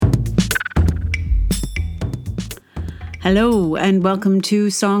Hello, and welcome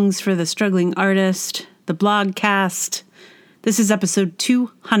to Songs for the Struggling Artist, the blogcast. This is episode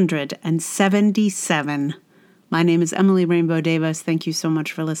 277. My name is Emily Rainbow Davis. Thank you so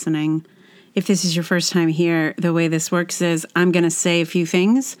much for listening. If this is your first time here, the way this works is I'm going to say a few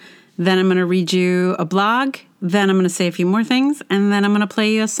things, then I'm going to read you a blog, then I'm going to say a few more things, and then I'm going to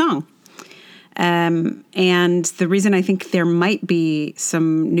play you a song. And the reason I think there might be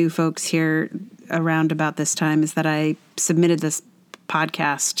some new folks here around about this time is that I submitted this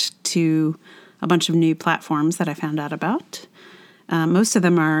podcast to a bunch of new platforms that I found out about. Most of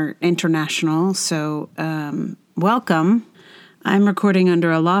them are international, so welcome. I'm recording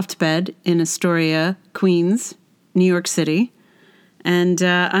under a loft bed in Astoria, Queens, New York City, and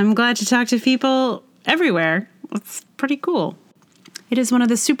I'm glad to talk to people everywhere. It's pretty cool. It is one of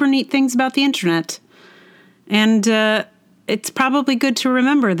the super neat things about the internet, and it's probably good to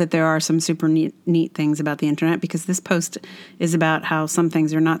remember that there are some super neat things about the internet, because this post is about how some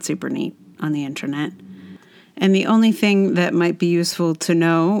things are not super neat on the internet. And the only thing that might be useful to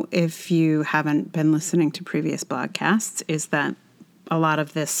know if you haven't been listening to previous blogcasts is that a lot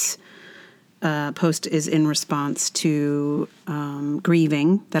of this post is in response to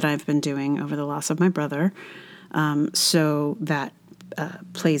grieving that I've been doing over the loss of my brother. So that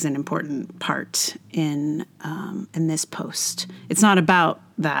plays an important part in this post. It's not about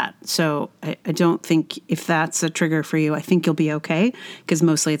that, so I don't think if that's a trigger for you, I think you'll be okay, because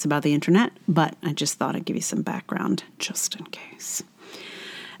mostly it's about the internet, but I just thought I'd give you some background just in case.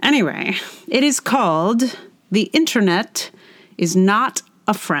 Anyway, it is called The Internet is Not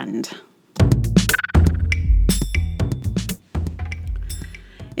a Friend.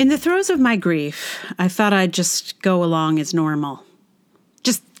 In the throes of my grief, I thought I'd just go along as normal.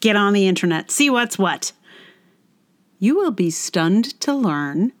 Just get on the internet, see what's what. You will be stunned to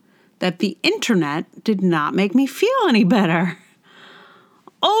learn that the internet did not make me feel any better.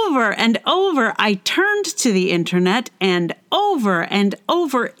 Over and over, I turned to the internet, and over,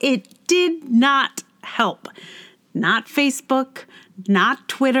 it did not help. Not Facebook, not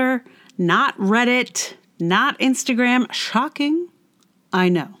Twitter, not Reddit, not Instagram. Shocking, I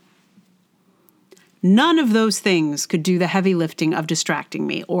know. None of those things could do the heavy lifting of distracting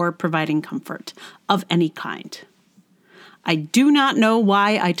me or providing comfort of any kind. I do not know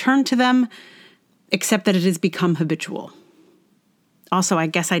why I turn to them, except that it has become habitual. Also, I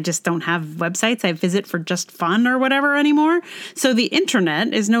guess I just don't have websites I visit for just fun or whatever anymore. So the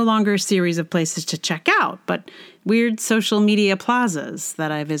internet is no longer a series of places to check out, but weird social media plazas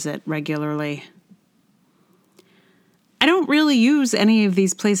that I visit regularly. I don't really use any of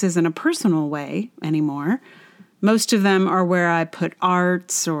these places in a personal way anymore. Most of them are where I put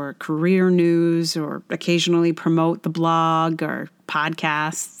arts or career news or occasionally promote the blog or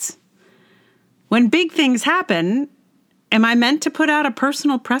podcasts. When big things happen, am I meant to put out a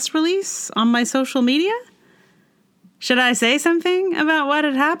personal press release on my social media? Should I say something about what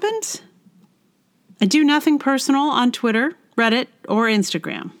had happened? I do nothing personal on Twitter, Reddit, or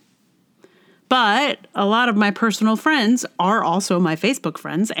Instagram. But a lot of my personal friends are also my Facebook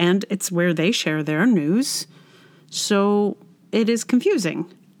friends, and it's where they share their news. So it is confusing.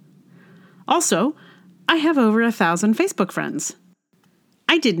 Also, I have over 1,000 Facebook friends.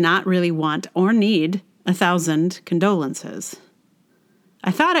 I did not really want or need 1,000 condolences.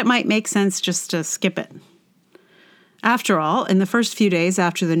 I thought it might make sense just to skip it. After all, in the first few days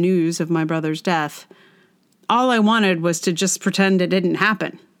after the news of my brother's death, all I wanted was to just pretend it didn't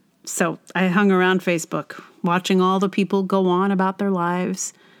happen. So I hung around Facebook, watching all the people go on about their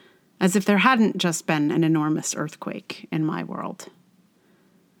lives, as if there hadn't just been an enormous earthquake in my world.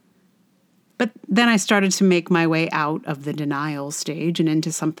 But then I started to make my way out of the denial stage and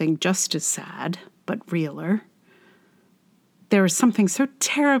into something just as sad, but realer. There was something so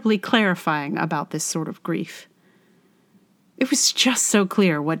terribly clarifying about this sort of grief. It was just so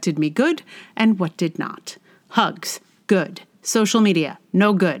clear what did me good and what did not. Hugs, good. Social media,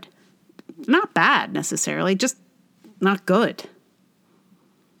 no good. Not bad necessarily, just not good.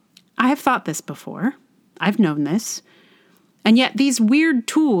 I have thought this before. I've known this. And yet these weird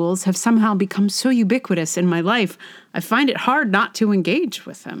tools have somehow become so ubiquitous in my life, I find it hard not to engage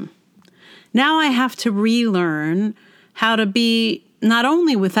with them. Now I have to relearn how to be not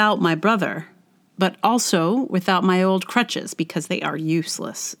only without my brother, but also without my old crutches, because they are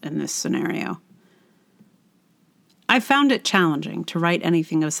useless in this scenario. I found it challenging to write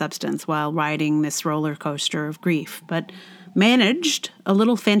anything of substance while riding this roller coaster of grief, but managed a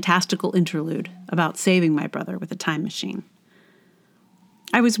little fantastical interlude about saving my brother with a time machine.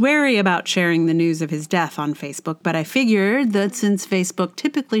 I was wary about sharing the news of his death on Facebook, but I figured that since Facebook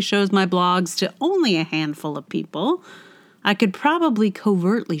typically shows my blogs to only a handful of people, I could probably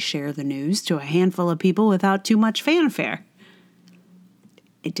covertly share the news to a handful of people without too much fanfare.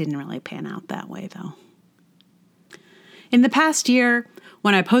 It didn't really pan out that way, though. In the past year,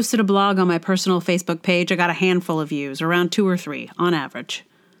 when I posted a blog on my personal Facebook page, I got a handful of views, around 2 or 3 on average.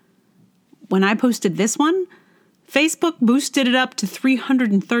 When I posted this one, Facebook boosted it up to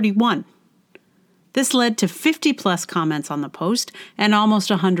 331. This led to 50 plus comments on the post and almost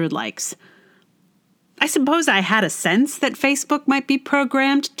 100 likes. I suppose I had a sense that Facebook might be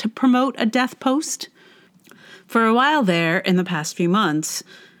programmed to promote a death post. For a while there, in the past few months,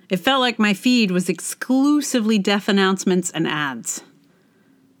 it felt like my feed was exclusively death announcements and ads.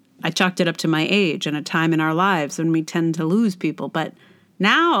 I chalked it up to my age and a time in our lives when we tend to lose people, but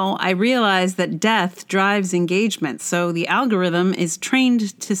now I realize that death drives engagement, so the algorithm is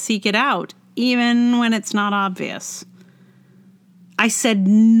trained to seek it out, even when it's not obvious. I said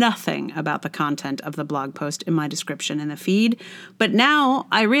nothing about the content of the blog post in my description in the feed, but now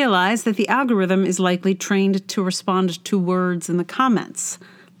I realize that the algorithm is likely trained to respond to words in the comments,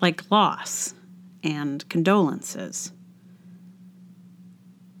 like loss and condolences.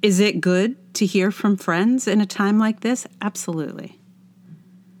 Is it good to hear from friends in a time like this? Absolutely.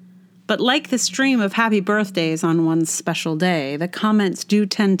 But like the stream of happy birthdays on one's special day, the comments do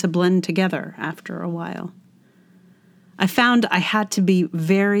tend to blend together after a while. I found I had to be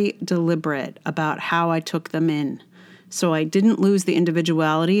very deliberate about how I took them in, so I didn't lose the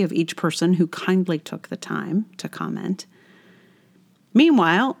individuality of each person who kindly took the time to comment.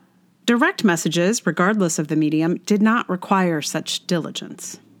 Meanwhile, direct messages, regardless of the medium, did not require such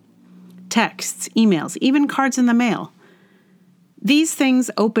diligence. Texts, emails, even cards in the mail. These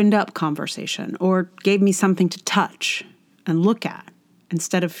things opened up conversation or gave me something to touch and look at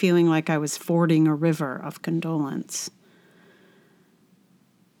instead of feeling like I was fording a river of condolence.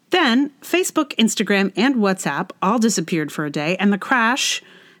 Then, Facebook, Instagram, and WhatsApp all disappeared for a day, and the crash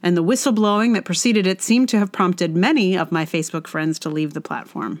and the whistleblowing that preceded it seemed to have prompted many of my Facebook friends to leave the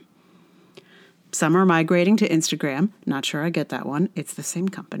platform. Some are migrating to Instagram. Not sure I get that one. It's the same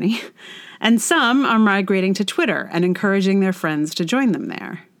company. And some are migrating to Twitter and encouraging their friends to join them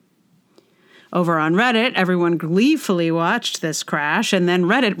there. Over on Reddit, everyone gleefully watched this crash, and then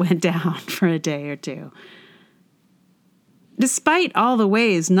Reddit went down for a day or two. Despite all the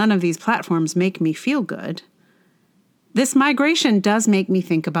ways none of these platforms make me feel good, this migration does make me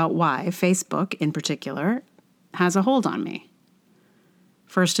think about why Facebook, in particular, has a hold on me.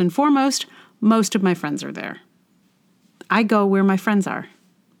 First and foremost, most of my friends are there. I go where my friends are.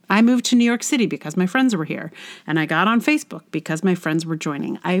 I moved to New York City because my friends were here, and I got on Facebook because my friends were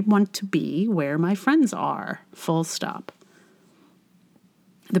joining. I want to be where my friends are, full stop.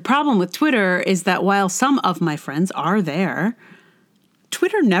 The problem with Twitter is that while some of my friends are there,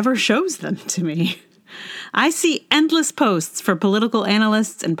 Twitter never shows them to me. I see endless posts for political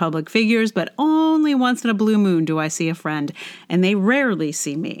analysts and public figures, but only once in a blue moon do I see a friend, and they rarely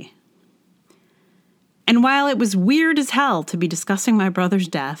see me. And while it was weird as hell to be discussing my brother's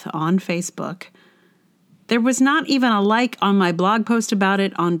death on Facebook, there was not even a like on my blog post about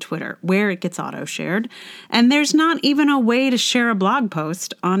it on Twitter, where it gets auto-shared, and there's not even a way to share a blog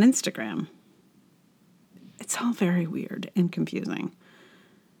post on Instagram. It's all very weird and confusing.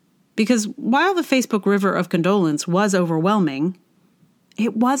 Because while the Facebook river of condolence was overwhelming,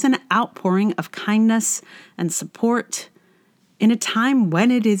 it was an outpouring of kindness and support in a time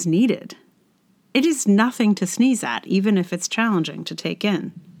when it is needed. It is nothing to sneeze at, even if it's challenging to take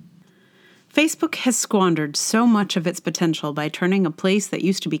in. Facebook has squandered so much of its potential by turning a place that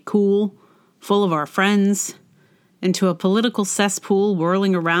used to be cool, full of our friends, into a political cesspool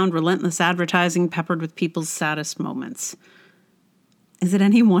whirling around relentless advertising peppered with people's saddest moments. Is it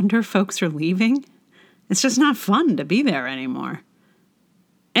any wonder folks are leaving? It's just not fun to be there anymore.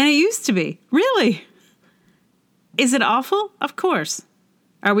 And it used to be. Really? Is it awful? Of course.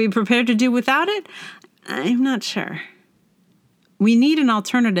 Are we prepared to do without it? I'm not sure. We need an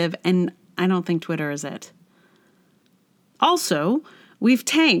alternative, and I don't think Twitter is it. Also, we've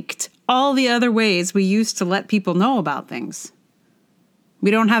tanked all the other ways we used to let people know about things. We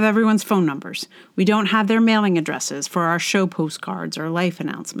don't have everyone's phone numbers. We don't have their mailing addresses for our show postcards or life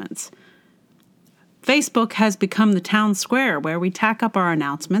announcements. Facebook has become the town square where we tack up our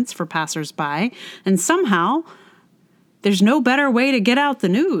announcements for passersby, and somehow there's no better way to get out the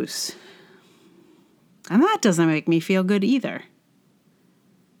news. And that doesn't make me feel good either.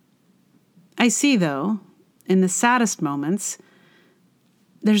 I see, though, in the saddest moments,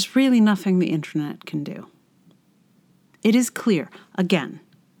 there's really nothing the internet can do. It is clear, again,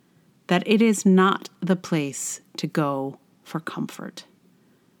 that it is not the place to go for comfort.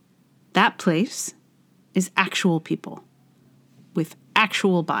 That place is actual people, with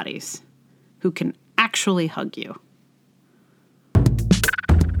actual bodies who can actually hug you.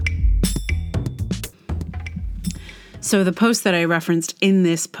 So the post that I referenced in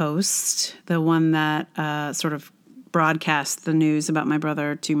this post, the one that sort of broadcast the news about my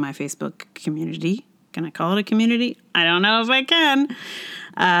brother to my Facebook community. Can I call it a community? I don't know if I can.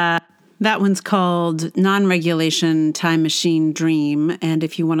 That one's called Non-Regulation Time Machine Dream. And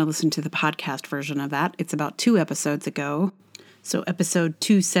if you want to listen to the podcast version of that, it's about 2 episodes ago. So episode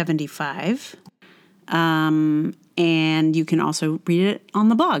 275. And you can also read it on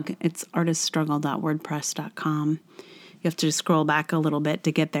the blog. It's artiststruggle.wordpress.com. You have to scroll back a little bit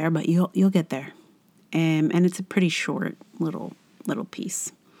to get there, but you'll get there. And it's a pretty short little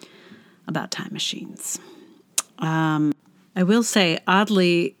piece about time machines. I will say,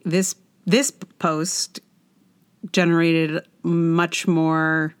 oddly, this post generated much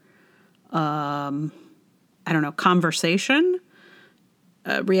more, conversation,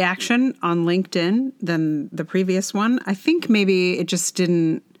 reaction on LinkedIn than the previous one. I think maybe it just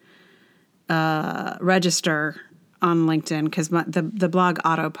didn't register on LinkedIn because the blog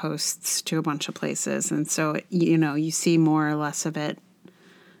auto posts to a bunch of places. And so, you see more or less of it.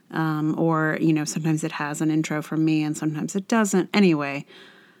 Or sometimes it has an intro from me and sometimes it doesn't. Anyway,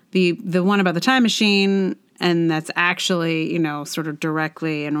 the one about the time machine, and that's actually, sort of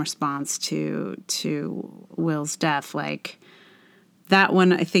directly in response to Will's death, like that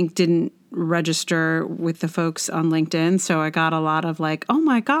one I think didn't register with the folks on LinkedIn. So I got a lot of like, oh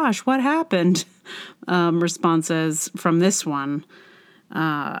my gosh, what happened? Responses from this one,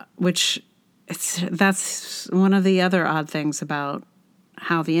 which that's one of the other odd things about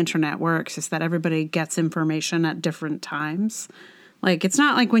how the internet works is that everybody gets information at different times. Like, it's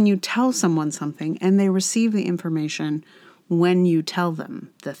not like when you tell someone something and they receive the information when you tell them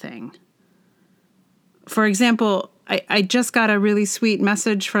the thing. For example, I just got a really sweet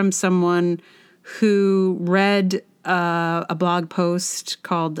message from someone who read a blog post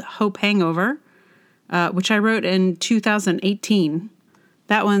called Hope Hangover, which I wrote in 2018.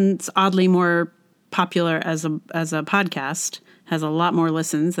 That one's oddly more popular as a podcast, has a lot more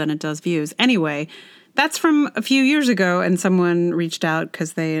listens than it does views. Anyway, that's from a few years ago, and someone reached out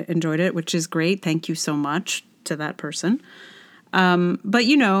because they enjoyed it, which is great. Thank you so much to that person. But,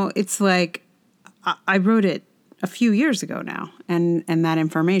 it's like I wrote it a few years ago now, and that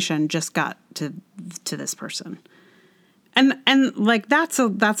information just got to this person. And like that's a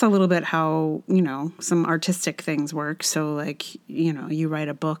little bit how, some artistic things work. So like, you write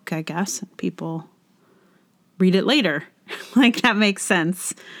a book, I guess, and people read it later. Like that makes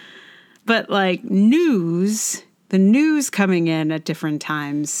sense. But like the news coming in at different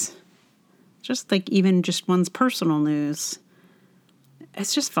times, just like even just one's personal news,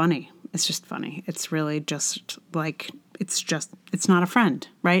 it's just funny. It's just funny. It's really just like, it's not a friend,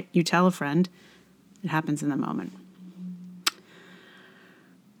 right? You tell a friend, it happens in the moment.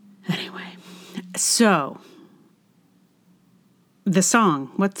 Anyway, so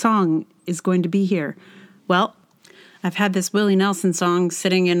what song is going to be here? Well, I've had this Willie Nelson song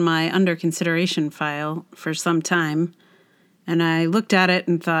sitting in my under consideration file for some time, and I looked at it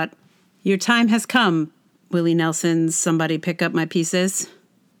and thought, your time has come, Willie Nelson's Somebody Pick Up My Pieces.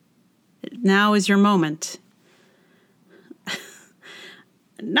 Now is your moment.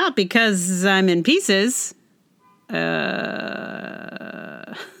 Not because I'm in pieces.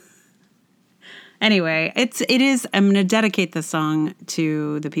 Anyway, I'm going to dedicate the song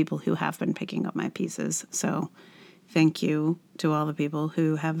to the people who have been picking up my pieces. So thank you to all the people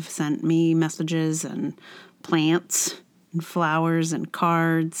who have sent me messages and plants and flowers and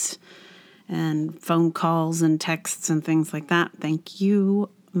cards and phone calls and texts and things like that. Thank you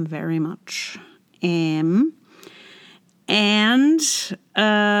very much.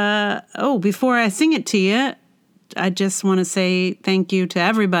 Before I sing it to you, I just want to say thank you to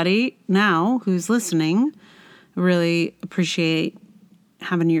everybody now who's listening. I really appreciate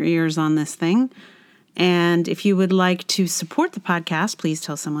having your ears on this thing. And if you would like to support the podcast, please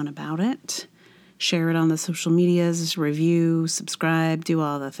tell someone about it. Share it on the social medias, review, subscribe, do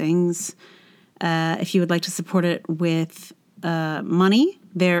all the things. If you would like to support it with money,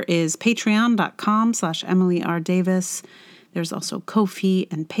 there is patreon.com/Emily R. Davis. There's also Ko-fi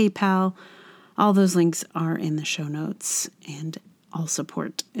and PayPal. All those links are in the show notes, and all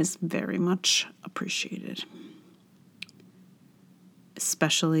support is very much appreciated.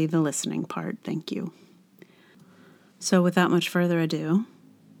 Especially the listening part. Thank you. So without much further ado,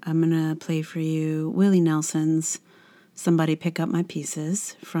 I'm going to play for you Willie Nelson's Somebody Pick Up My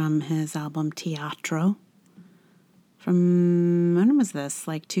Pieces from his album Teatro. From, when was this?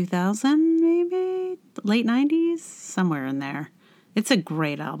 Like 2000, maybe? Late 90s? Somewhere in there. It's a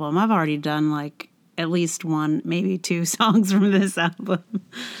great album. I've already done like at least one, maybe two songs from this album.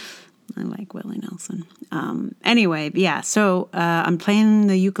 I like Willie Nelson. Anyway, yeah, so I'm playing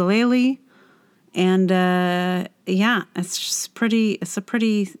the ukulele, and yeah, it's a pretty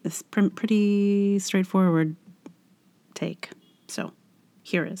straightforward take. So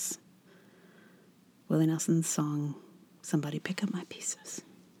here is Willie Nelson's song, Somebody Pick Up My Pieces.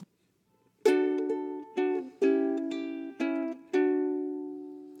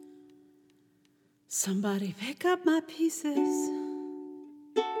 Somebody pick up my pieces.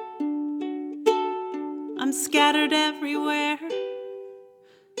 I'm scattered everywhere.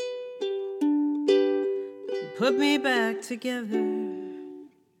 Put me back together.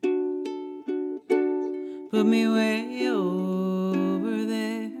 Put me way over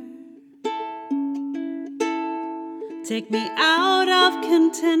there. Take me out of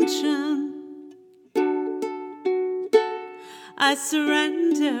contention. I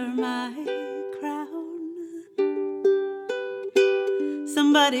surrender my crown.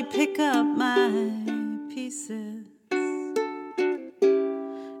 Somebody pick up my pieces.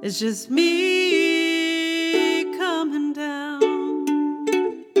 It's just me coming down.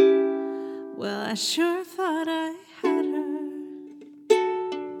 Well, I sure thought I had her.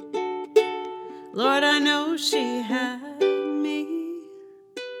 Lord, I know she had me.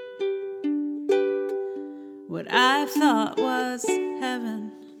 What I thought was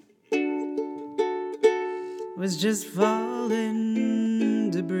heaven was just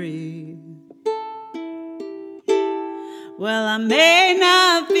falling debris. Well, I may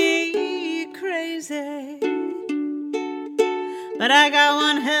not be crazy, but I got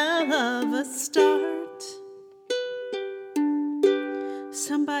one hell of a start.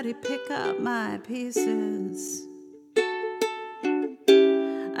 Somebody pick up my pieces.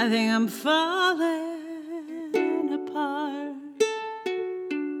 I think I'm falling apart.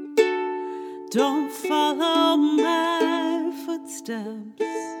 Don't follow my footsteps.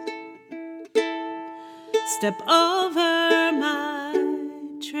 Step over my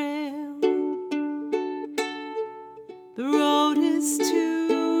trail. The road is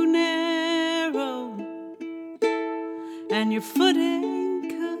too narrow, and your footing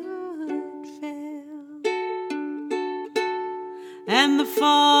could fail, and the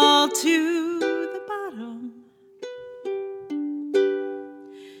fall to the bottom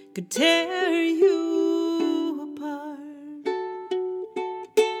could tear you apart,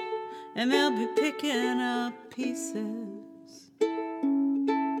 and they'll be picking up pieces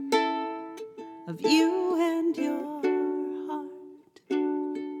of you and your heart.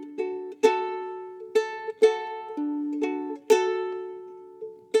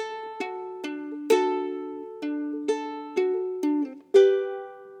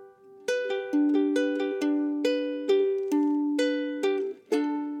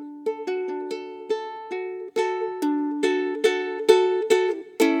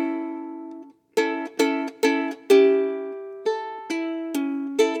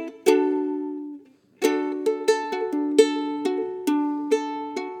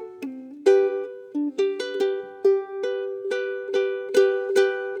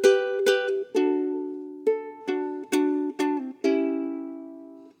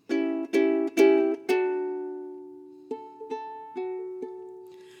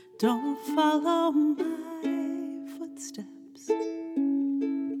 Don't follow my footsteps.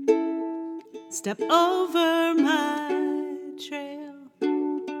 Step over my trail.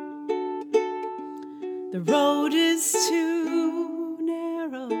 The road is too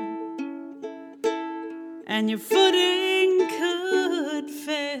narrow, and your footing could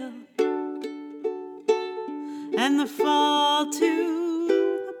fail, and the fall to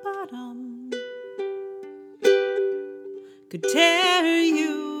the bottom could tear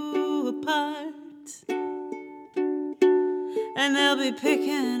you apart, and they'll be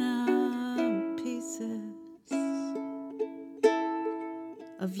picking up pieces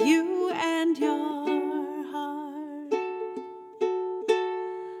of you and your heart.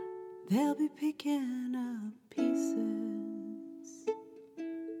 They'll be picking up pieces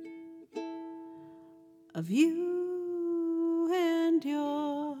of you and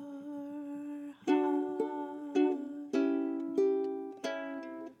your